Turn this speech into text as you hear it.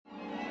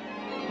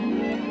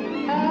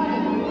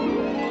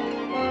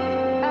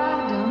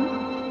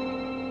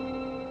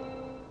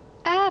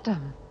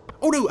Adam.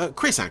 Oh no,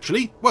 Chris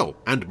actually. Well,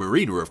 and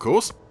Marina of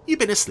course. You've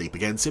been asleep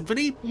again,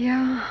 Symphony?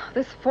 Yeah,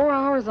 this 4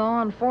 hours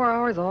on, 4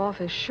 hours off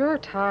is sure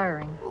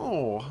tiring.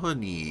 Oh,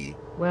 honey.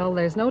 Well,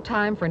 there's no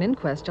time for an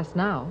inquest just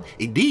now.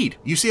 Indeed.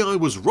 You see, I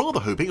was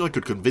rather hoping I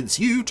could convince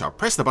you to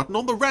press the button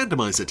on the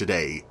randomizer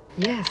today.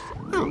 Yes.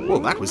 Oh, well,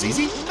 that was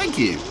easy. Thank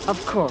you.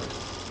 Of course.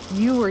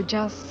 You were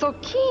just so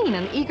keen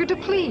and eager to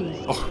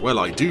please. Oh, well,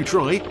 I do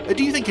try.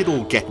 Do you think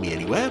it'll get me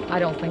anywhere? I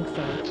don't think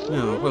so.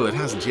 No, well, it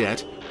hasn't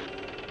yet.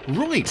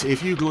 Right,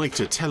 if you'd like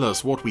to tell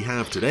us what we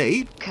have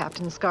today.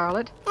 Captain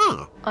Scarlet.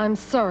 Ah. I'm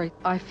sorry.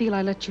 I feel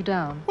I let you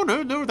down. Oh,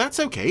 no, that's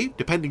okay.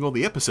 Depending on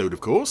the episode,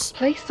 of course.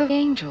 Place of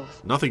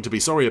Angels. Nothing to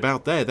be sorry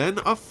about there, then.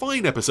 A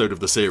fine episode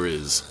of the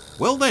series.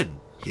 Well, then,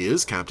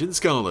 here's Captain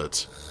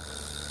Scarlet.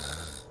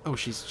 Oh,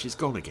 she's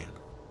gone again.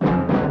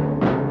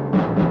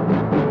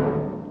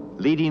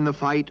 Leading the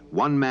fight,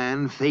 one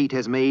man fate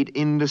has made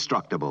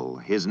indestructible.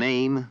 His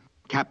name,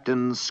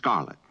 Captain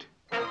Scarlet.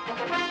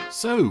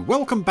 So,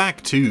 welcome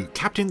back to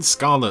Captain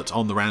Scarlet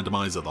on the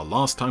randomizer. The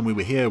last time we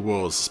were here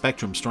was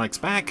Spectrum Strikes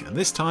Back, and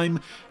this time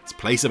it's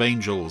Place of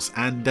Angels.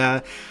 And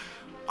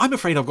I'm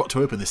afraid I've got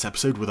to open this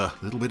episode with a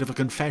little bit of a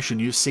confession.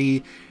 You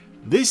see,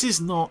 this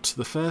is not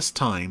the first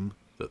time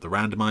that the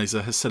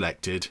randomizer has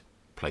selected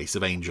Place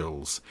of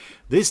Angels.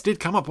 This did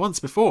come up once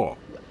before.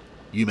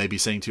 You may be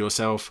saying to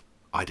yourself,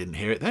 I didn't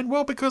hear it then.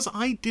 Well, because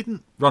I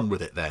didn't run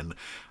with it then.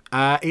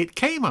 It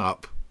came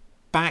up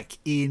back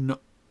in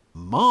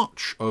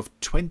March of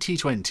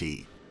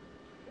 2020.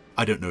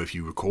 I don't know if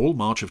you recall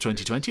March of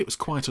 2020. It was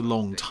quite a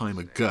long time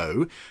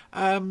ago.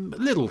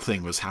 Little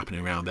thing was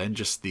happening around then,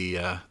 just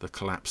the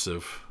collapse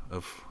of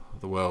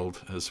the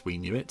world as we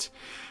knew it.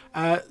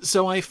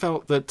 So I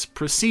felt that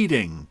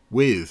proceeding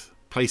with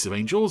Place of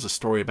Angels, a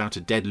story about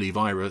a deadly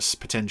virus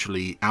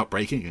potentially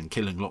outbreaking and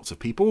killing lots of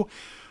people,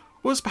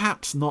 was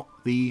perhaps not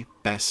the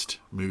best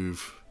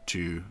move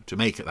to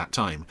make at that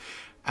time.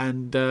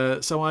 And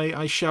so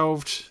I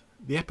shelved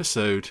the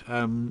episode.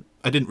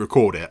 I didn't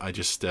record it, I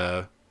just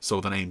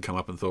saw the name come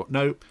up and thought,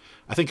 no,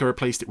 I think I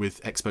replaced it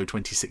with Expo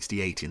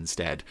 2068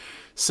 instead.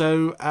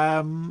 So,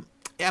 I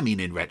mean,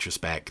 in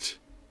retrospect,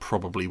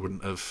 probably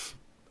wouldn't have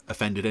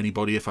offended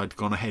anybody if I'd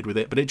gone ahead with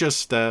it, but it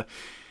just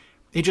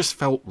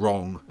felt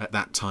wrong at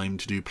that time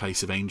to do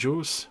Place of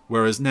Angels.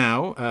 Whereas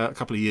now, a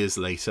couple of years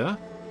later,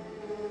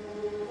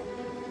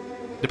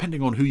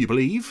 depending on who you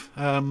believe,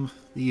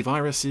 the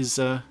virus is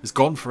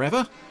gone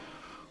forever,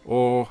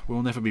 or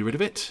we'll never be rid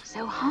of it.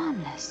 So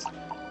harmless.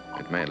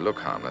 It may look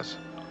harmless,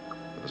 but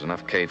there's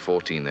enough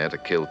K-14 there to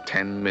kill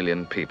 10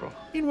 million people.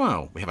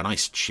 Meanwhile, we have a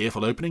nice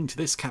cheerful opening to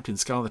this Captain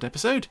Scarlet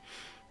episode.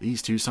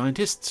 These two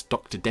scientists,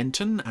 Dr.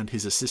 Denton and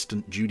his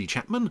assistant Judy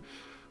Chapman,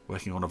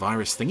 working on a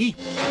virus thingy.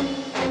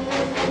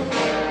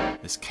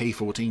 This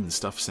K-14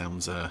 stuff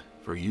sounds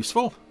very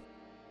useful.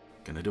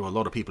 Gonna do a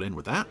lot of people in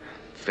with that.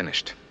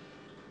 Finished.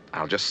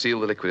 I'll just seal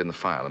the liquid in the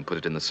file and put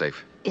it in the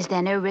safe. Is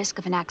there no risk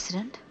of an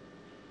accident?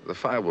 The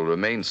file will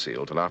remain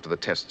sealed till after the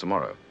test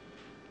tomorrow.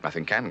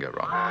 Nothing can go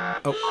wrong.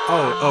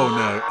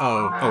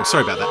 Oh,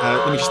 sorry about that.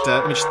 Let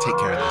me just take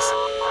care of this.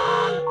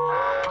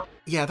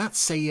 Yeah,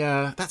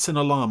 that's an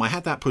alarm. I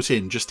had that put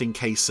in just in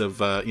case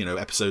of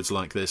episodes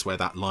like this where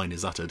that line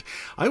is uttered.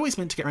 I always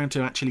meant to get around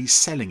to actually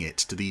selling it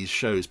to these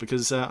shows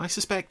because I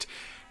suspect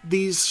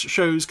these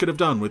shows could have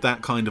done with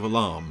that kind of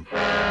alarm.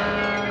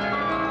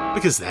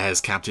 Because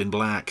there's Captain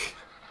Black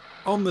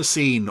on the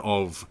scene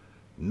of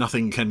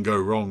Nothing Can Go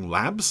Wrong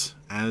Labs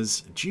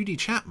as Judy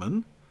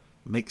Chapman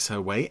makes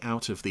her way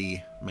out of the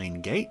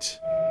main gate,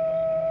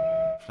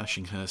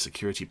 flashing her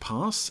security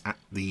pass at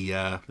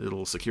the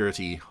little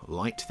security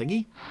light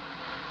thingy.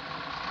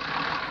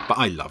 But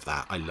I love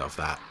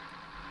that.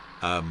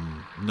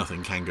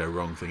 Nothing Can Go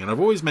Wrong thing. And I've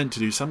always meant to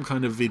do some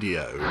kind of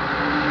video.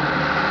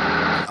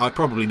 I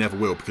probably never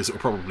will because it will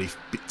probably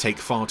take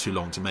far too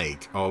long to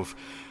make, of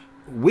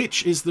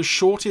which is the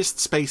shortest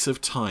space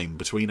of time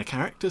between a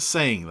character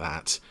saying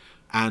that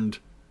and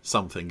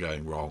something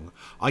going wrong.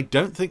 I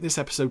don't think this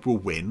episode will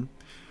win,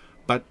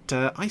 but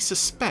I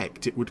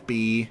suspect it would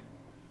be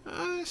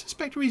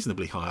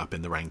reasonably high up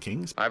in the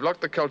rankings. I've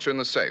locked the culture in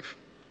the safe.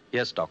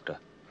 Yes, Doctor.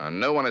 And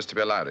no one is to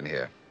be allowed in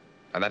here.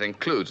 And that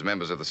includes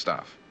members of the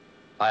staff.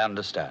 I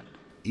understand.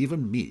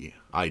 Even me.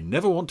 I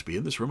never want to be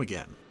in this room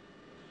again.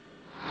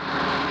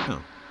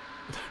 Oh.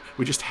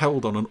 We just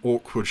held on an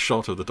awkward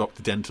shot of the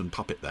Dr. Denton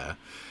puppet there.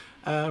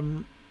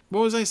 What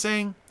was I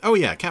saying? Oh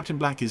yeah, Captain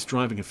Black is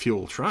driving a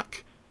fuel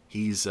truck.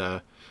 He's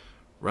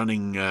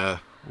running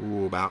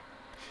about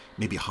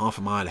maybe half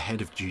a mile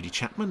ahead of Judy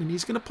Chapman, and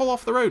he's going to pull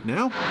off the road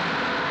now.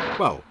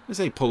 Well, I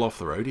say pull off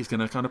the road. He's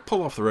going to kind of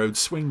pull off the road,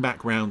 swing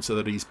back round so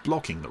that he's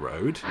blocking the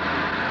road.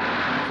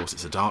 Of course,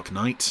 it's a dark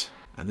night,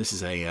 and this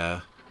is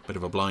a bit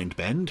of a blind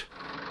bend.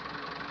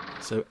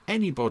 So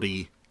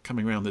anybody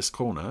coming around this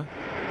corner,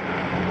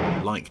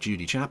 like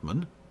Judy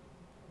Chapman,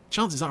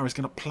 chances are he's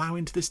going to plough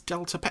into this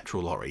Delta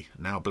petrol lorry.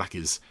 Now Black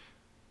is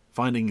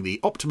finding the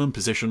optimum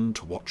position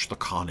to watch the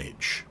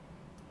carnage.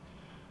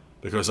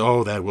 Because,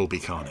 there will be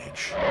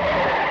carnage.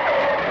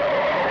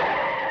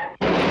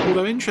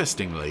 Although,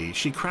 interestingly,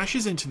 she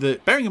crashes into the...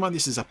 Bearing in mind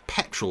this is a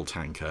petrol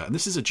tanker, and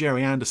this is a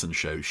Jerry Anderson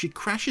show, she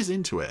crashes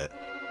into it.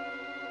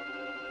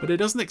 But it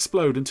doesn't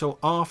explode until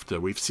after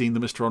we've seen the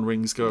Mysteron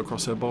rings go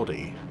across her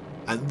body.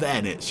 And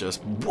then it's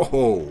just,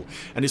 whoa!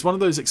 And it's one of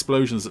those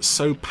explosions that's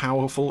so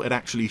powerful it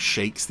actually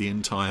shakes the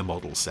entire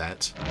model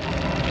set.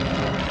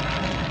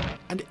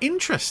 And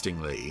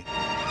interestingly,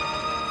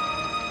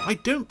 I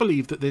don't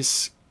believe that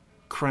this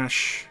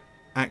crash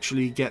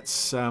actually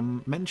gets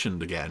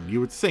mentioned again.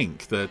 You would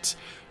think that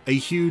a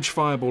huge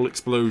fireball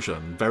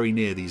explosion very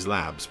near these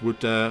labs would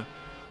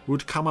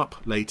come up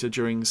later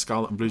during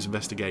Scarlet and Blue's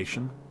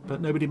investigation,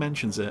 but nobody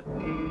mentions it. This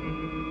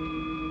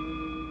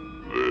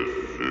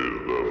is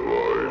the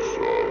voice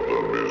of the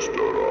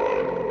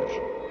Mysterons.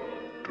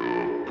 To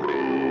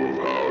prove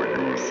how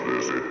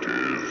useless it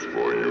is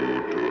for you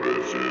to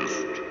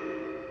resist,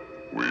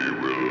 we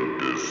will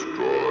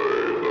destroy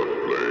the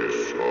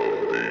place of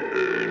the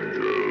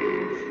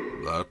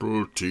angels.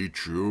 That'll teach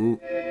you.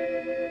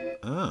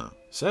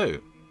 So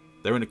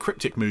they're in a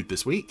cryptic mood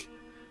this week.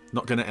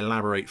 Not going to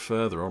elaborate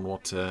further on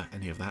what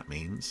any of that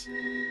means.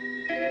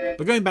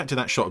 But going back to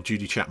that shot of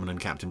Judy Chapman and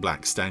Captain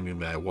Black standing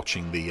there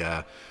watching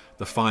the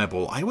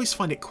fireball, I always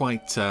find it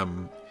quite...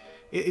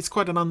 it's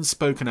quite an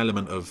unspoken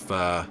element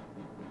of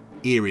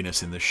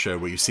eeriness in this show,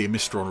 where you see a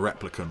Mysteron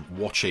replicant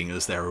watching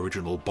as their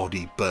original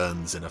body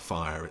burns in a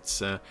fire.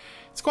 It's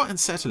quite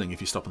unsettling if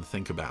you stop and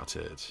think about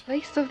it.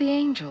 Place of the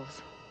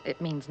Angels.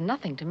 It means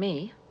nothing to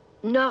me.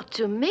 Not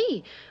to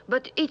me,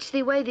 but it's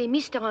the way the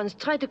Mysterons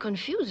try to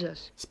confuse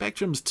us.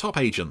 Spectrum's top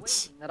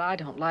agents. That I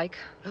don't like.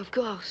 Of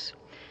course.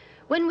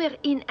 When we're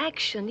in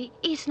action,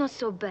 it's not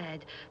so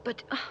bad,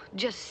 but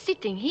just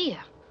sitting here.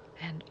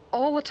 And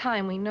all the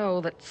time we know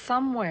that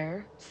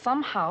somewhere,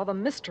 somehow, the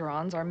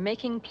Mysterons are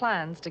making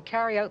plans to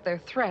carry out their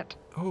threat.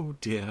 Oh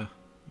dear.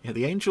 Yeah,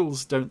 the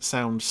Angels don't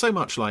sound so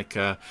much like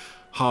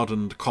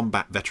hardened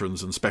combat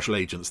veterans and special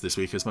agents this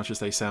week, as much as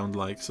they sound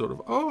like sort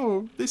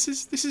of, this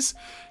is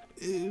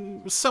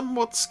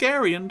somewhat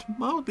scary and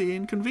mildly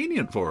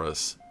inconvenient for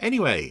us.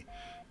 Anyway,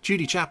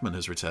 Judy Chapman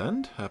has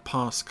returned. Her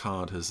pass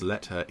card has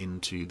let her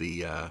into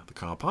the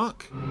car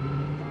park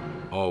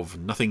of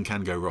Nothing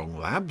Can Go Wrong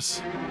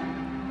Labs.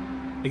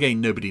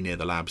 Again, nobody near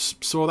the labs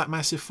saw that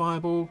massive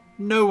fireball.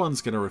 No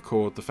one's going to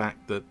record the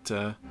fact that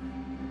a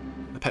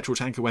petrol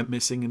tanker went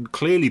missing and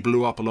clearly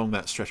blew up along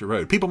that stretch of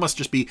road. People must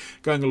just be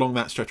going along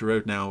that stretch of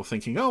road now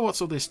thinking,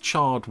 what's all this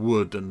charred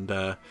wood and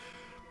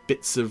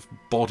bits of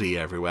body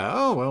everywhere?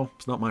 Oh, well,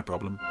 it's not my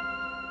problem.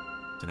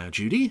 So now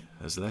Judy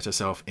has let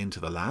herself into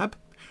the lab.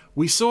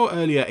 We saw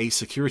earlier a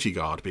security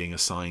guard being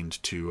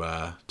assigned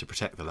to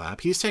protect the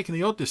lab. He's taken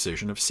the odd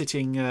decision of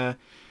sitting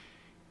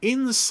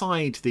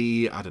inside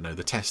the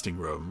testing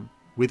room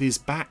with his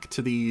back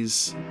to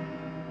these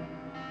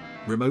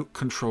remote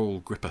control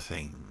gripper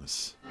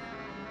things.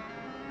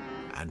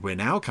 And we're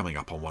now coming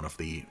up on one of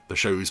the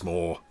show's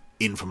more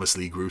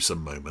infamously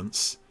gruesome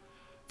moments.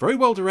 Very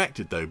well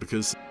directed, though,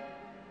 because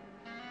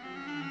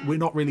we're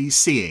not really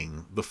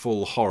seeing the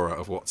full horror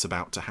of what's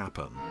about to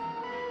happen.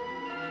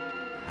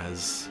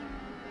 As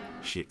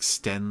she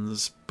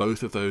extends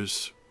both of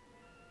those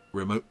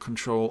remote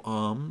control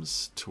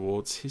arms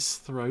towards his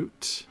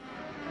throat.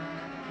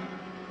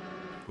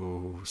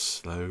 Oh,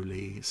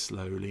 slowly,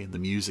 slowly, and the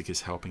music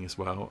is helping as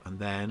well. And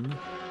then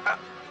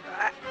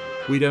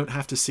we don't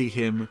have to see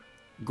him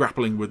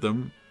grappling with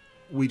them.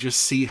 We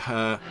just see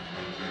her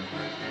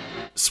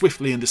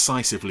swiftly and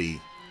decisively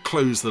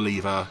close the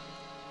lever,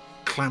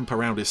 clamp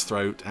around his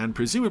throat, and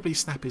presumably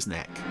snap his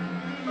neck.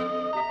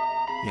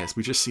 Yes,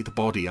 we just see the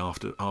body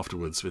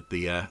afterwards with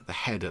the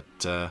head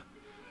at a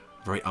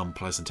very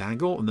unpleasant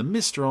angle, and the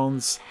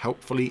Mysterons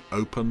helpfully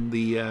open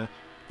the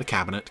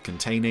cabinet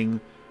containing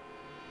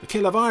the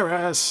killer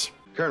virus.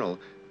 Colonel,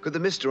 could the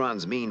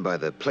Mysterons mean by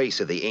the place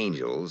of the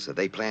Angels that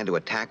they plan to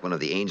attack one of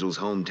the Angels'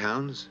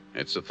 hometowns?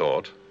 It's a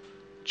thought.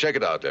 Check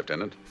it out,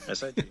 Lieutenant.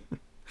 Yes, I do.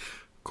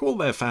 Call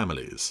their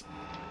families.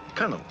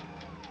 Colonel,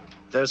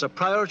 there's a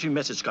priority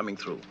message coming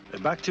through. A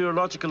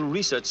bacteriological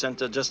research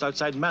center just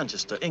outside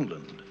Manchester,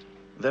 England.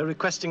 They're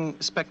requesting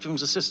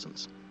Spectrum's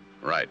assistance.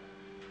 Right.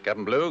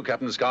 Captain Blue,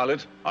 Captain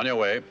Scarlet, on your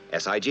way.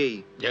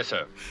 SIG. Yes,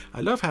 sir. I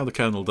love how the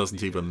Colonel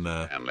doesn't even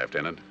And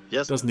Lieutenant.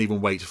 Yes. doesn't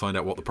even wait to find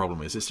out what the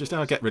problem is. It's just,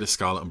 I'll get rid of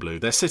Scarlet and Blue.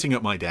 They're sitting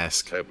at my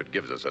desk. Hope it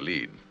gives us a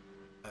lead.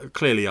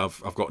 Clearly,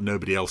 I've got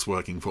nobody else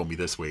working for me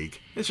this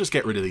week. Let's just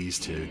get rid of these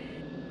two.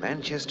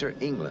 Manchester,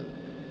 England.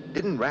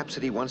 Didn't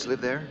Rhapsody once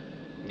live there?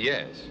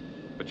 Yes,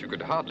 but you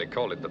could hardly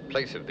call it the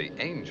place of the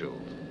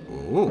angels.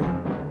 Oh.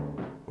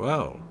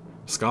 Well,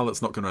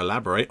 Scarlet's not going to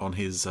elaborate on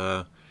his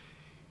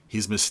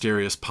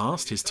mysterious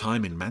past, his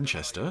time in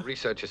Manchester.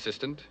 Research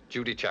assistant,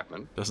 Judy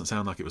Chapman. Doesn't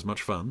sound like it was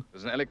much fun.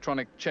 There's an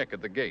electronic check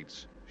at the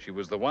gates. She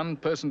was the one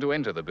person to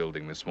enter the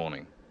building this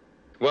morning.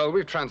 Well,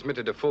 we've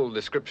transmitted a full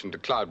description to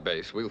Cloud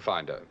Base. We'll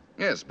find her.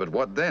 Yes, but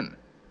what then?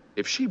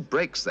 If she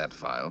breaks that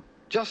file...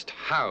 Just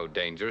how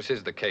dangerous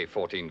is the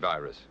K-14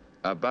 virus?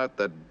 About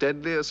the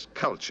deadliest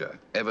culture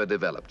ever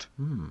developed.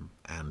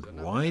 And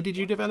why did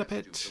you develop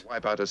it?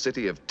 Wipe out a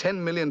city of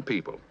 10 million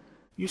people.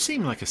 You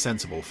seem like a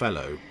sensible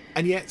fellow,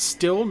 and yet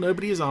still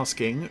nobody is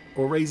asking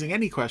or raising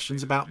any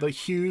questions about the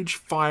huge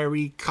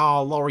fiery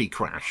car lorry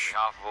crash. On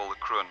behalf of all the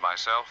crew and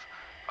myself,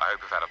 I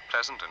hope you've had a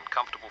pleasant and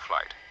comfortable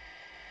flight.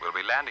 We'll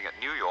be landing at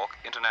New York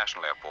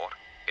International Airport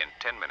in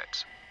 10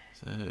 minutes.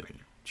 So,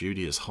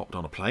 Judy has hopped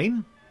on a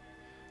plane,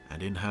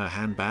 and in her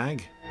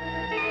handbag,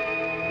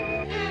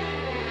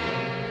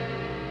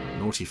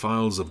 naughty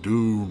files of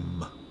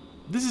doom.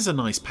 This is a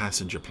nice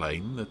passenger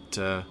plane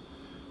that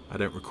I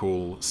don't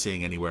recall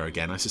seeing anywhere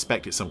again. I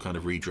suspect it's some kind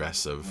of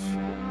redress of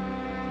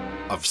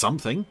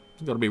something.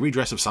 It's got to be a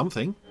redress of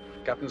something.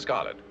 Captain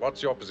Scarlet,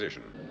 what's your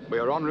position? We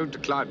are en route to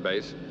Cloud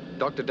Base.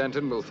 Dr.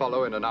 Denton will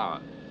follow in an hour.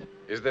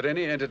 Is there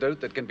any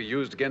antidote that can be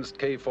used against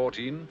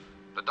K-14?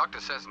 The doctor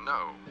says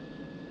no.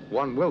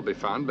 One will be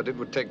found, but it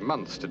would take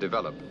months to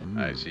develop.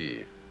 I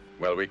see.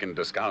 Well, we can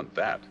discount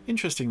that.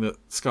 Interesting that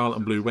Scarlet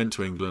and Blue went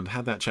to England,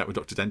 had that chat with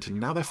Dr. Denton,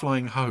 now they're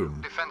flying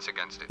home. Defense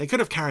against it. They could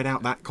have carried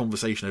out that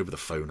conversation over the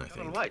phone, I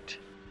think. Right.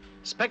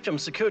 Spectrum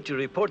Security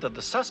report that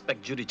the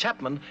suspect, Judy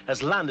Chapman,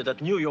 has landed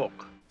at New York.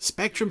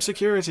 Spectrum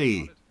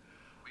Security!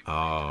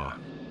 Ah.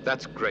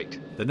 That's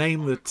great. The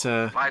name that...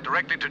 Fly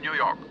directly to New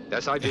York.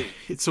 Yes, I do.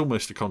 It's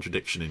almost a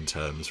contradiction in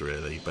terms,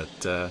 really, but...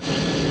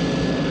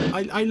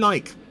 I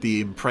like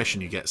the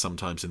impression you get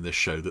sometimes in this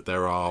show that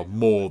there are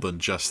more than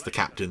just the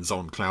captains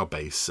on Cloud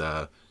Base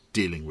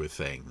dealing with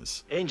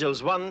things.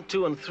 Angels 1,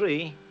 2, and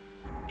 3,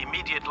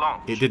 immediate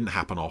launch. It didn't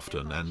happen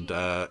often, and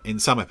in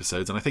some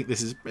episodes, and I think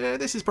this is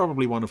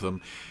probably one of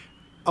them,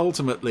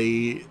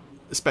 ultimately,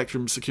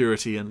 Spectrum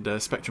Security and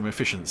Spectrum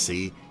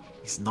Efficiency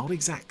is not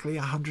exactly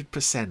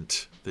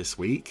 100% this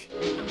week.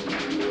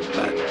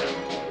 But,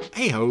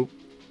 hey-ho,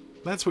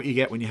 that's what you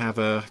get when you have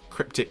a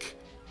cryptic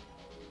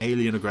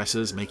alien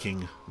aggressors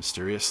making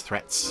mysterious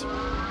threats.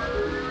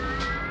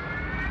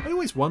 I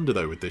always wonder,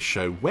 though, with this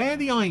show, where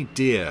the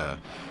idea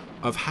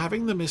of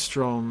having the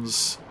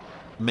Mysterons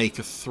make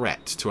a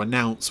threat to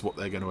announce what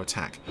they're going to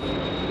attack,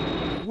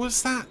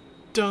 was that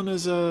done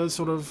as a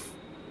sort of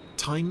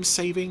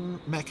time-saving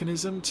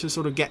mechanism to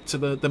sort of get to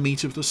the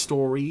meat of the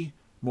story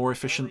more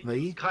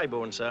efficiently?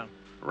 Highborn, sir.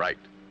 Right.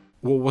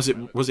 Or was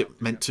it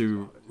meant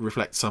to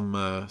reflect some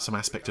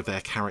aspect of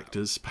their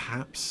characters,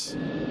 perhaps?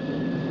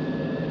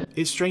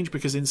 It's strange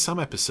because in some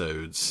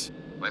episodes...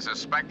 This is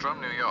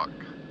Spectrum, New York.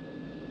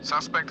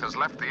 Suspect has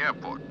left the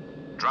airport.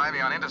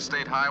 Driving on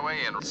Interstate Highway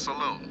in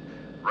Saloon.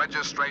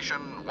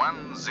 Registration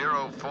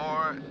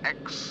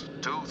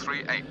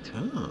 104X238.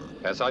 Ah.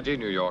 SIG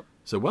New York.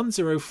 So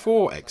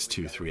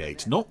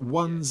 104X238, not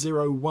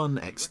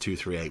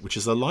 101X238, which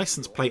is a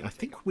license plate I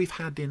think we've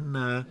had in...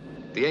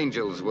 The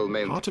Angels will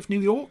mail... Part of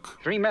New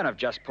York? 3 men have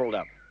just pulled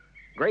up.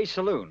 Grey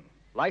Saloon,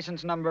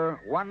 license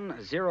number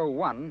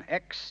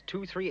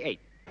 101X238.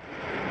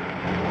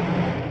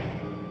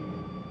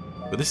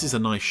 But this is a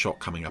nice shot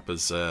coming up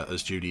as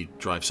Judy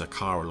drives her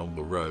car along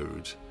the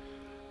road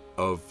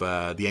of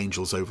the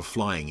Angels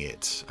overflying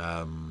it.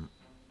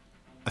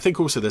 I think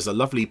also there's a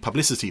lovely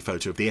publicity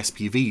photo of the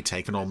SPV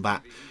taken on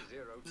that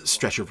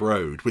stretch of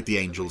road with the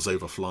Angels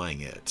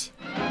overflying it.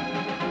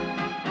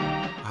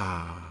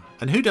 Ah,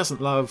 and who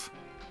doesn't love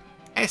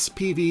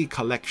SPV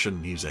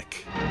collection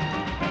music?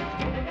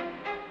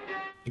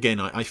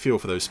 Again, I feel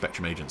for those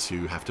Spectrum agents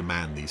who have to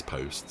man these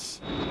posts.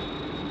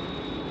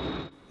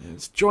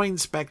 It's join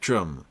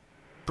Spectrum.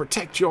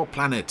 Protect your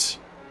planet.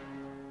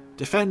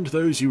 Defend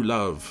those you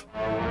love.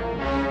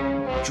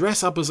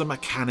 Dress up as a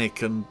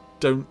mechanic and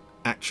don't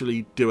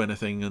actually do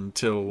anything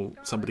until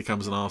somebody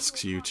comes and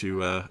asks you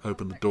to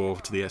open the door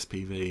to the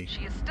SPV.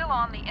 She is still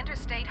on the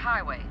interstate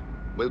highway.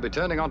 We'll be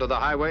turning onto the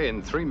highway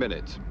in 3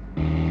 minutes.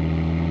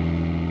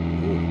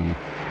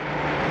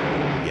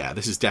 Yeah,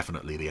 this is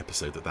definitely the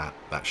episode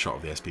that shot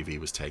of the SPV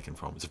was taken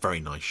from. It's a very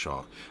nice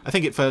shot. I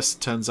think it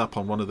first turns up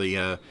on one of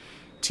the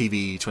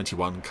TV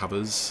 21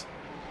 covers.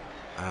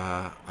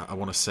 I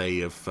want to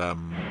say of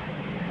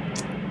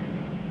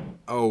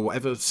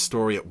whatever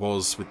story it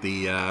was with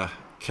the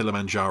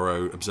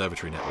Kilimanjaro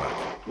Observatory Network.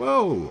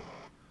 Whoa!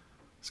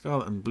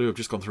 Scarlet and Blue have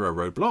just gone through a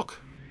roadblock.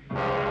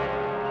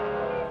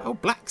 Oh,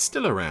 Black's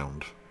still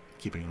around,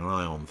 keeping an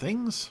eye on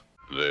things.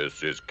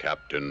 This is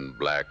Captain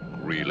Black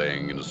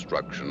relaying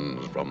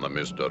instructions from the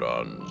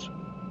Mysterons.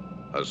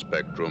 A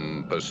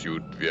Spectrum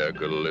pursuit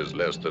vehicle is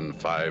less than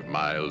 5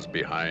 miles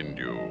behind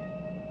you.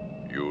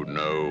 You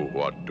know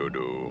what to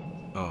do.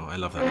 Oh, I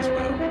love that as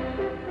well.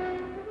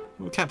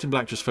 Captain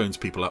Black just phones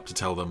people up to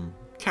tell them,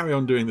 carry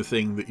on doing the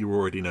thing that you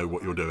already know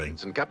what you're doing.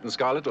 And Captain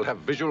Scarlet will have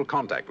visual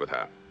contact with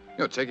her.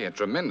 You're taking a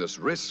tremendous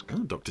risk. Oh,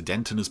 Dr.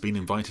 Denton has been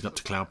invited up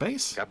to Cloud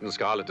Base. Captain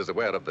Scarlet is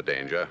aware of the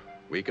danger.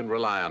 We can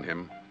rely on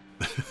him.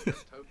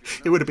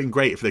 It would have been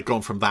great if they'd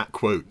gone from that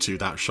quote to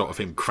that shot of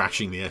him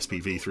crashing the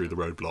SPV through the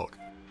roadblock.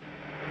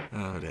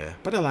 Oh dear.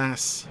 But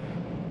alas,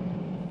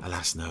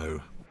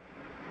 no.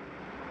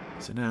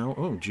 So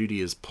now,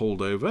 Judy is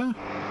pulled over.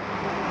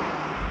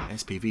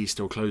 SPV is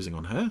still closing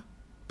on her,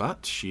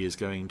 but she is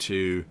going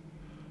to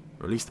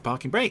release the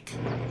parking brake.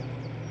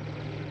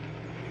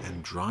 And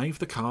can drive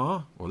the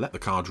car, or let the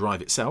car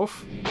drive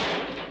itself,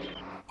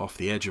 off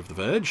the edge of the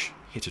verge,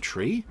 hit a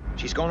tree.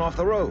 She's gone off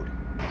the road.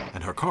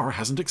 And her car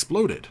hasn't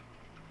exploded.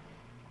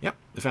 Yep,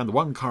 they found the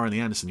one car in the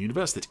Anderson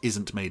universe that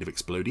isn't made of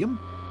explodium.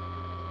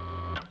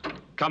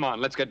 Come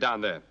on, let's get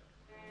down there.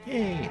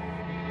 Yay!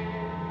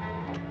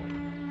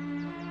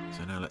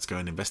 So now let's go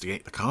and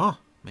investigate the car.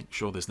 Make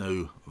sure there's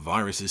no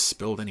viruses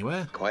spilled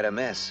anywhere. Quite a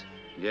mess.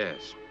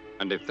 Yes,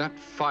 and if that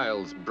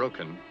file's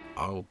broken...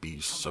 I'll be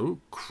so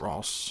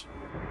cross.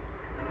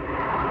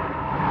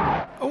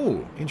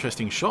 Oh,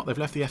 interesting shot. They've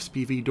left the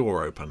SPV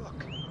door open.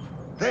 Look,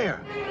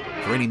 there.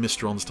 For any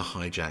Mysterons to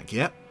hijack.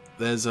 Yep,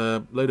 there's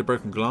a load of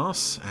broken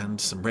glass and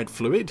some red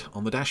fluid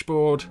on the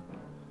dashboard.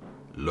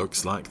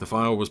 Looks like the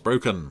file was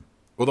broken.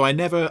 Although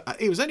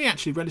it was only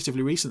actually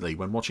relatively recently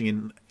when watching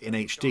in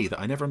HD that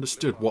I never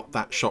understood what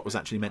that shot was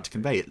actually meant to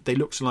convey. They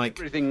looked like...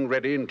 Everything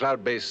ready in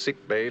Cloud-Base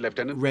sick bay,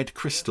 Lieutenant? Red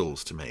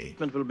crystals to me.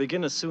 Treatment will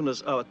begin as soon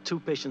as our 2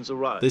 patients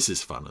arrive. This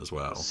is fun as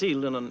well.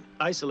 Sealed in an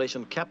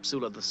isolation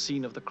capsule at the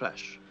scene of the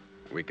crash.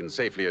 We can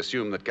safely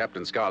assume that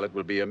Captain Scarlet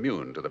will be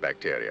immune to the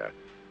bacteria.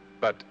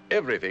 But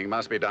everything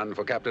must be done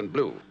for Captain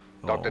Blue.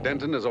 Dr.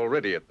 Denton is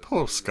already at...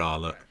 Poor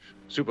Scarlet.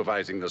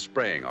 Supervising the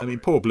spraying. I mean,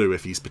 poor Blue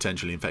if he's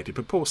potentially infected,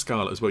 but poor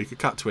Scarlet as well. You could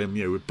cut to him,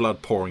 with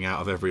blood pouring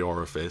out of every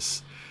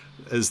orifice,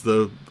 as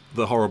the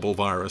horrible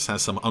virus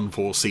has some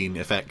unforeseen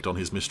effect on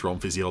his Mysteron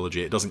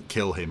physiology. It doesn't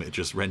kill him; it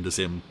just renders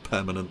him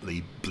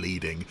permanently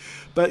bleeding.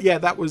 But yeah,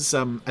 that was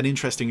an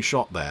interesting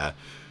shot there.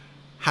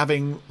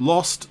 Having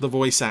lost the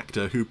voice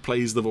actor who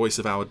plays the voice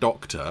of our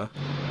Doctor,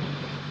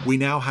 we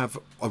now have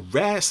a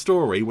rare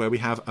story where we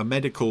have a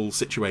medical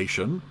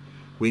situation.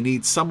 We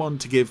need someone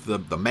to give the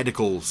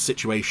medical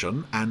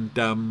situation, and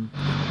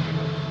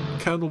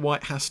Colonel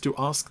White has to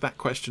ask that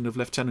question of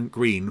Lieutenant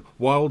Green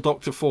while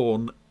Dr.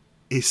 Fawn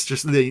is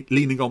just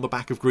leaning on the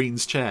back of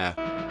Green's chair.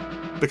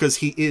 Because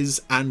he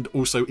is, and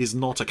also is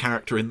not, a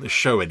character in the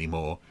show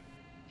anymore.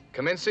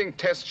 Commencing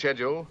test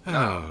schedule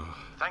now. Oh.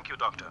 Thank you,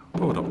 Doctor.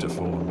 Poor Dr.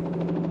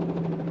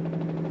 Fawn.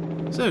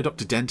 So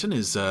Dr. Denton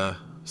is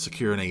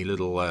securing a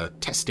little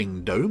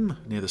testing dome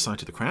near the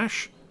site of the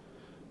crash.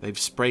 They've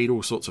sprayed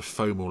all sorts of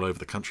foam all over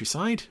the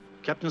countryside.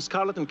 Captain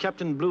Scarlet and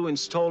Captain Blue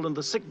installed in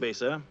the sick bay,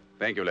 sir.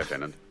 Thank you,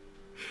 Lieutenant.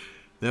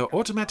 Their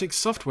automatic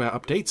software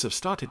updates have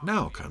started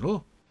now,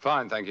 Colonel.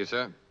 Fine, thank you,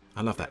 sir.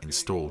 I love that,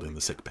 installed in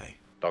the sick bay.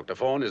 Dr.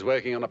 Fawn is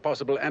working on a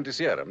possible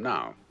anti-serum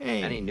now.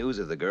 Hey. Any news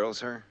of the girl,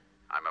 sir?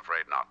 I'm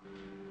afraid not.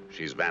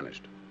 She's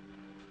vanished.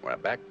 We're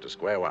back to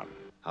square one.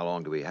 How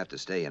long do we have to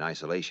stay in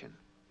isolation?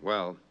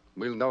 Well,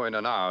 we'll know in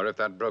an hour if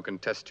that broken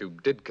test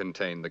tube did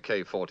contain the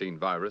K-14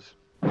 virus.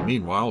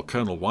 Meanwhile,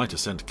 Colonel White has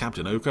sent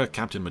Captain Ochre,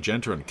 Captain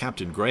Magenta, and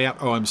Captain Grey out.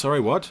 Oh, I'm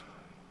sorry, what?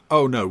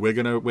 Oh no, we're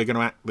gonna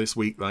act this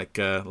week like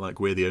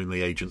we're the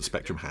only agent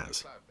Spectrum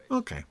has.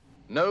 Okay.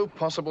 No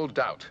possible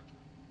doubt.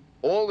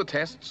 All the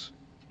tests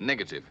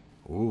negative.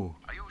 Ooh.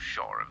 Are you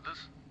sure of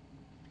this?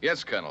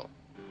 Yes, Colonel.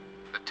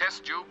 The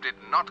test tube did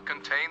not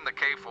contain the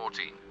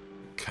K-14.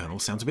 Colonel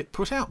sounds a bit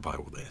put out by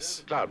all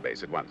this.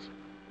 Cloud-Base at once.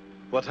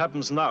 What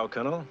happens now,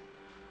 Colonel?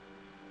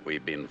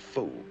 We've been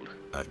fooled.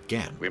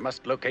 Again. We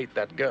must locate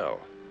that girl.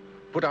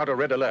 Put out a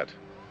red alert.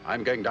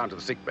 I'm going down to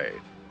the sick bay.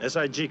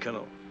 SIG,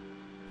 Colonel.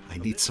 I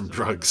need some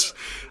drugs.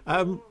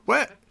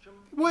 Why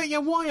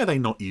are they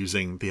not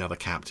using the other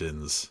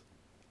captains?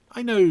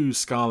 I know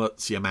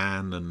Scarlet's your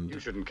man and... You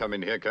shouldn't come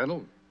in here,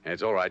 Colonel.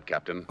 It's all right,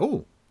 Captain.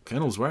 Oh,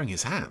 Colonel's wearing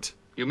his hat.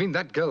 You mean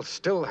that girl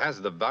still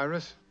has the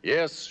virus?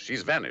 Yes,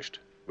 she's vanished.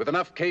 With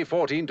enough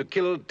K-14 to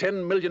kill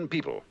 10 million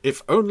people.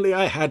 If only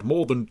I had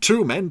more than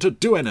 2 men to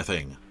do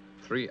anything.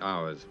 3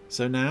 hours.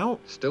 So now...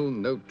 Still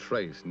no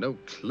trace, no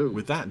clue.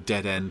 With that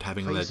dead end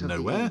having led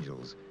nowhere...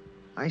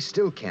 I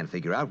still can't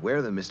figure out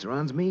where the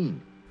Mysterons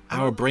mean.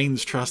 Our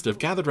brains trust have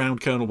gathered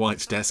round Colonel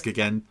White's desk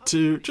again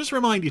to just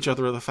remind each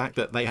other of the fact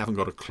that they haven't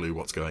got a clue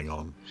what's going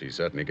on. She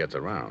certainly gets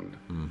around.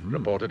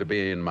 Reported to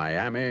be in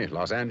Miami,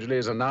 Los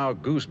Angeles, and now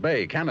Goose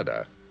Bay,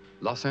 Canada.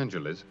 Los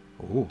Angeles?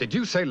 Ooh. Did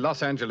you say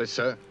Los Angeles,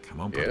 sir?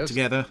 Come on, put it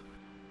together.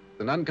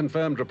 An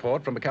unconfirmed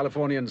report from a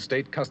Californian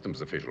state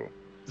customs official.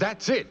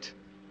 That's it.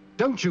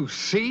 Don't you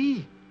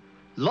see?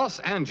 Los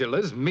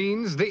Angeles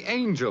means the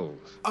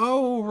Angels.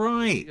 Oh,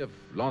 right. Of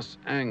Los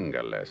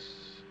Angeles.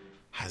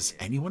 Has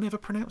anyone ever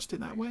pronounced it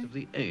that way? Of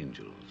the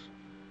Angels.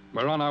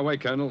 We're on our way,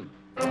 Colonel.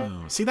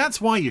 Oh, see, that's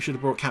why you should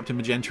have brought Captain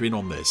Magenta in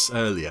on this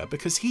earlier,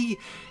 because he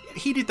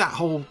did that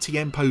whole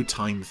Tiempo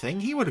time thing.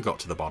 He would have got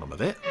to the bottom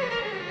of it.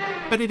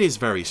 But it is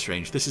very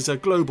strange. This is a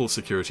global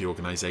security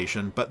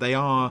organisation, but they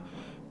are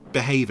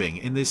behaving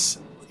in this,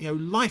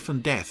 life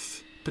and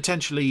death,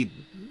 potentially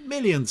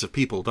millions of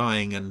people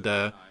dying,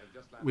 and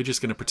we're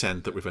just going to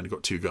pretend that we've only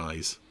got 2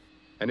 guys.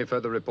 Any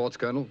further reports,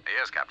 Colonel?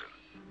 Yes, Captain.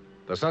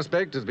 The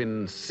suspect has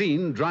been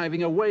seen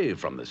driving away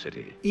from the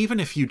city. Even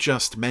if you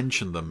just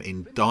mention them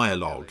in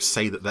dialogue,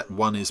 say that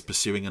one is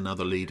pursuing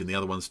another lead and the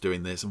other one's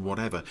doing this and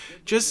whatever,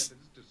 just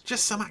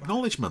some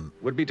acknowledgement.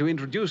 Would be to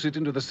introduce it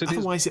into the city.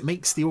 Otherwise it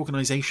makes the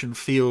organisation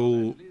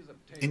feel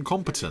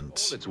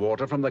incompetent. It's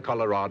water from the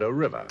Colorado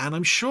River. And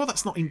I'm sure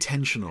that's not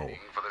intentional.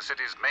 For the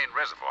city's main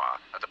reservoir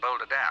at the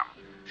Boulder Dam.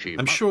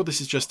 I'm sure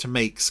this is just to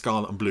make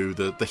Scarlet and Blue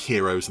the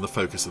heroes and the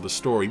focus of the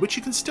story, which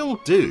you can still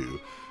do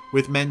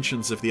with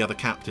mentions of the other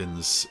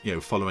captains, you know,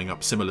 following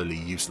up similarly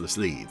useless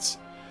leads.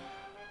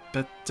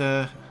 But,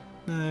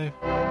 no.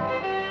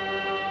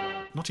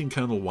 Not in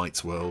Colonel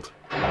White's world.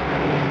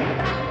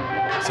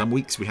 Some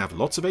weeks we have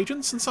lots of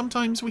agents, and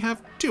sometimes we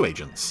have 2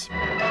 agents.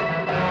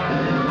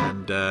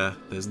 And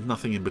there's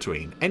nothing in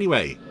between.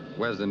 Anyway.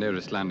 Where's the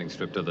nearest landing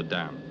strip to the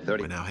dam?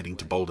 We're now heading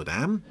to Boulder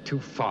Dam. Too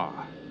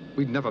far.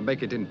 We'd never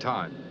make it in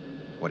time.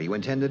 What do you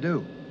intend to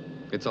do?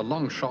 It's a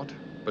long shot,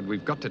 but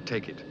we've got to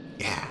take it.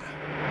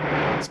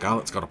 Yeah.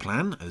 Scarlet's got a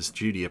plan as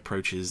Judy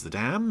approaches the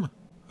dam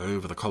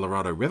over the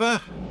Colorado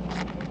River.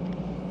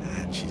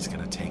 And she's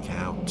going to take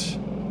out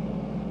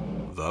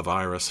the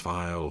virus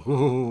file.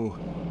 Ooh.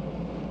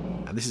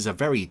 And this is a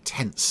very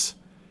tense,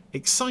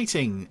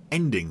 exciting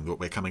ending that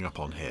we're coming up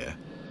on here.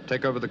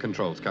 Take over the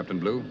controls, Captain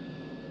Blue.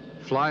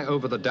 Fly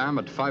over the dam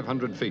at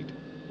 500 feet.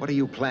 What are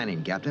you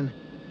planning, Captain?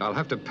 I'll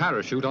have to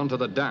parachute onto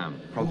the dam.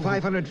 From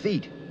 500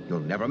 feet. You'll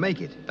never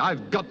make it.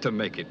 I've got to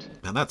make it.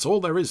 And that's all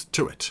there is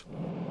to it.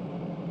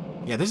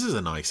 Yeah, this is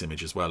a nice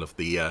image as well of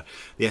the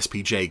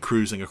SPJ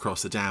cruising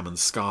across the dam, and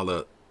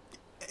Scarlet,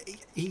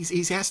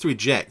 he has to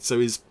eject, so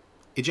his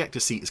ejector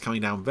seat is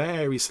coming down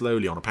very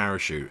slowly on a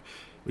parachute,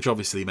 which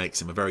obviously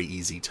makes him a very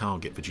easy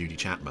target for Judy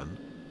Chapman,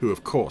 who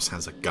of course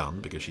has a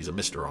gun because she's a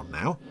Mysteron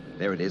now.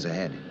 There it is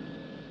ahead.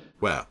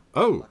 Where?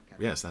 Oh,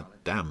 yes, that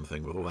dam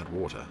thing with all that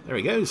water. There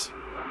he goes.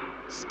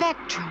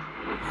 Spectrum.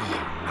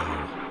 Oh,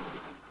 no.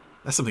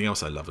 That's something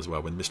else I love as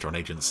well, when Mysteron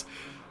agents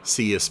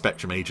see a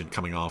Spectrum agent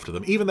coming after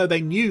them, even though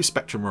they knew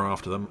Spectrum were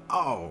after them.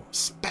 Oh,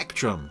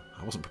 Spectrum!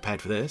 I wasn't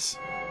prepared for this.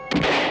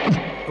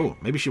 Oh,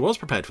 maybe she was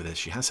prepared for this.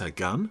 She has her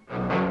gun.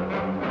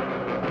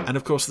 And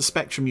of course, the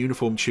Spectrum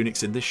uniform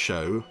tunics in this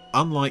show,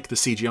 unlike the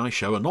CGI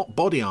show, are not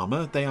body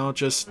armour. They are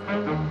just, you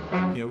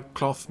know,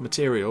 cloth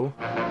material.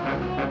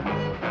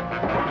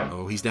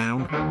 Oh, he's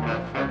down.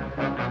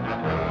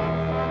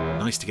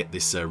 Nice to get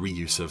this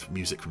reuse of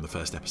music from the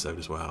first episode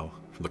as well,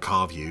 from the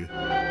car view.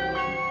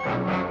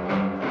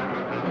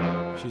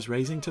 She's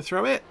raising to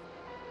throw it.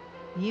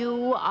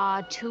 You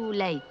are too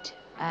late,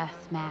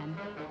 Earthman.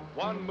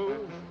 One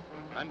move,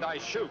 and I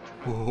shoot.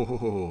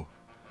 Oh,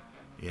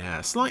 yeah,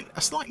 a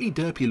slightly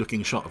derpy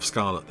looking shot of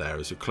Scarlet there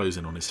as we close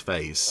in on his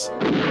face.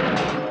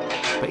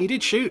 But he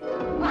did shoot.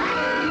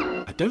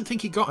 I don't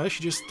think he got her,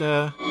 she just...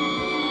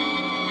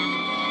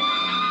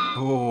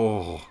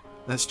 Oh,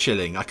 that's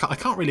chilling. I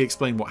can't really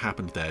explain what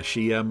happened there.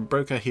 She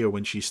broke her heel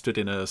when she stood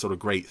in a sort of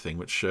grate thing,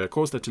 which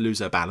caused her to lose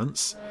her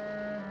balance.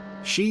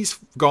 She's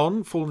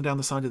gone, fallen down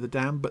the side of the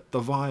dam, but the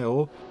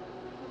vial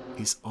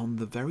is on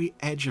the very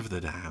edge of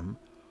the dam.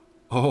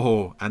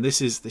 Oh, and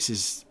this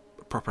is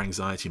a proper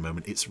anxiety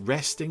moment. It's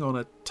resting on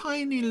a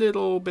tiny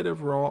little bit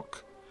of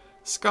rock.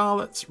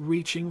 Scarlet's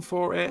reaching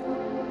for it.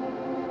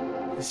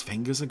 His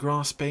fingers are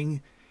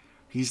grasping.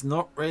 He's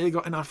not really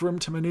got enough room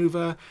to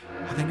maneuver,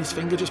 and then his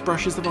finger just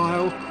brushes the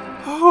vial.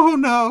 Oh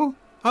no!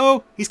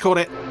 Oh, he's caught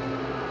it.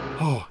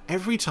 Oh,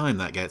 every time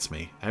that gets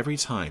me. Every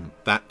time.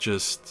 That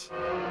just...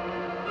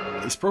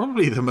 It's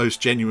probably the most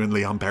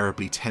genuinely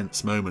unbearably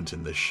tense moment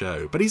in this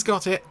show. But he's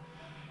got it.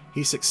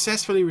 He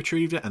successfully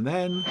retrieved it, and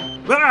then...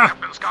 Ah!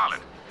 Captain Scarlet,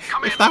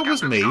 come If in, that Captain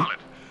was me... Scarlet.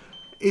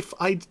 If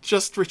I'd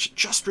just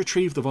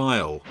retrieved the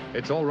vial...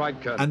 It's all right,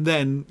 Colonel. And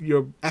then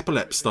your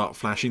epileps start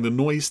flashing, the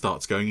noise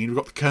starts going, and you've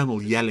got the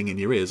Colonel yelling in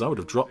your ears, I would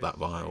have dropped that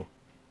vial.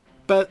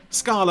 But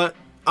Scarlet,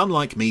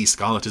 unlike me,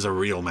 Scarlet is a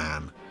real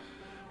man.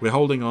 We're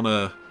holding on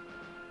a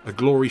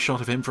glory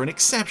shot of him for an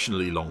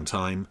exceptionally long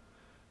time.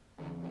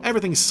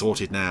 Everything's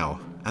sorted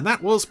now. And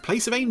that was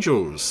Place of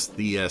Angels.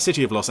 The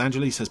city of Los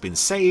Angeles has been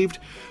saved.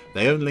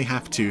 They only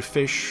have to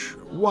fish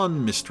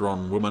one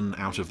Mysteron woman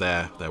out of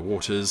their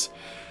waters,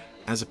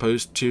 as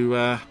opposed to,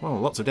 well,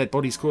 lots of dead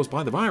bodies caused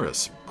by the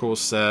virus. Of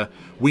course,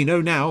 we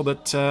know now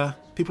that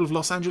people of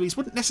Los Angeles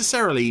wouldn't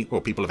necessarily, or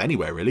people of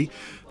anywhere really,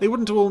 they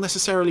wouldn't all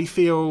necessarily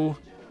feel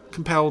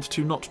compelled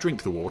to not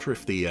drink the water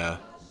if the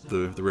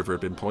river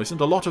had been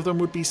poisoned. A lot of them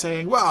would be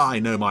saying, well, I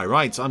know my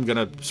rights, I'm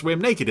going to swim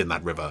naked in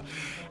that river.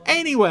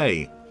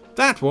 Anyway,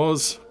 that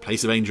was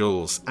Place of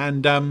Angels,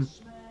 and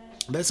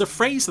there's a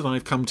phrase that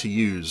I've come to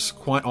use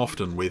quite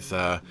often with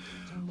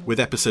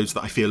episodes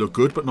that I feel are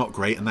good but not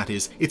great, and that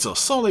is, it's a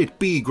solid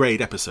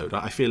B-grade episode.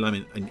 I feel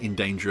I'm in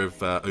danger of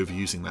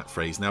overusing that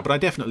phrase now, but I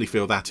definitely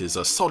feel that is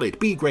a solid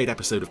B-grade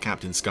episode of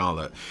Captain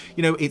Scarlet.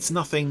 You know, it's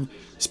nothing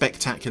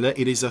spectacular,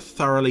 it is a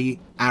thoroughly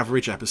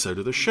average episode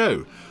of the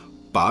show.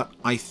 But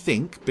I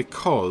think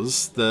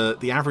because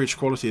the average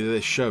quality of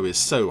this show is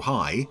so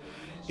high,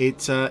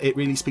 it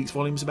really speaks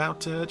volumes about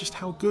just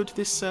how good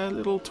this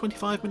little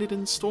 25-minute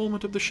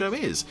installment of the show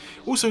is.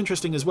 Also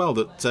interesting as well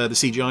that the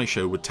CGI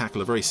show would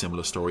tackle a very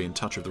similar story in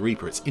Touch of the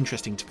Reaper. It's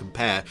interesting to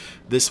compare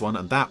this one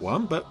and that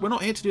one, but we're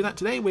not here to do that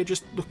today. We're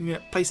just looking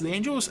at Place of the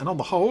Angels, and on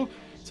the whole,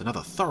 it's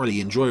another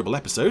thoroughly enjoyable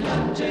episode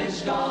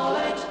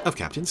of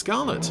Captain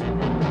Scarlet.